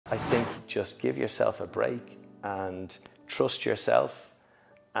just give yourself a break and trust yourself,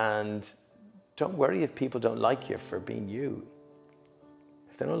 and don't worry if people don't like you for being you.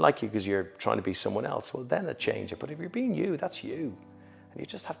 If they don't like you because you're trying to be someone else, well, then change it. But if you're being you, that's you. And you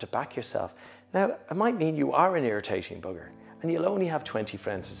just have to back yourself. Now, it might mean you are an irritating bugger and you'll only have 20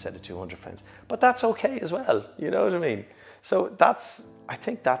 friends instead of 200 friends. But that's okay as well. You know what I mean? So I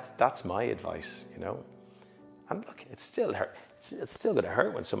think that's my advice, you know. And look, it's still hurt. It's still going to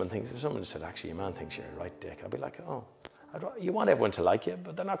hurt when someone said, actually, your man thinks you're a right dick. I'll be like, oh, you want everyone to like you,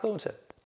 but they're not going to.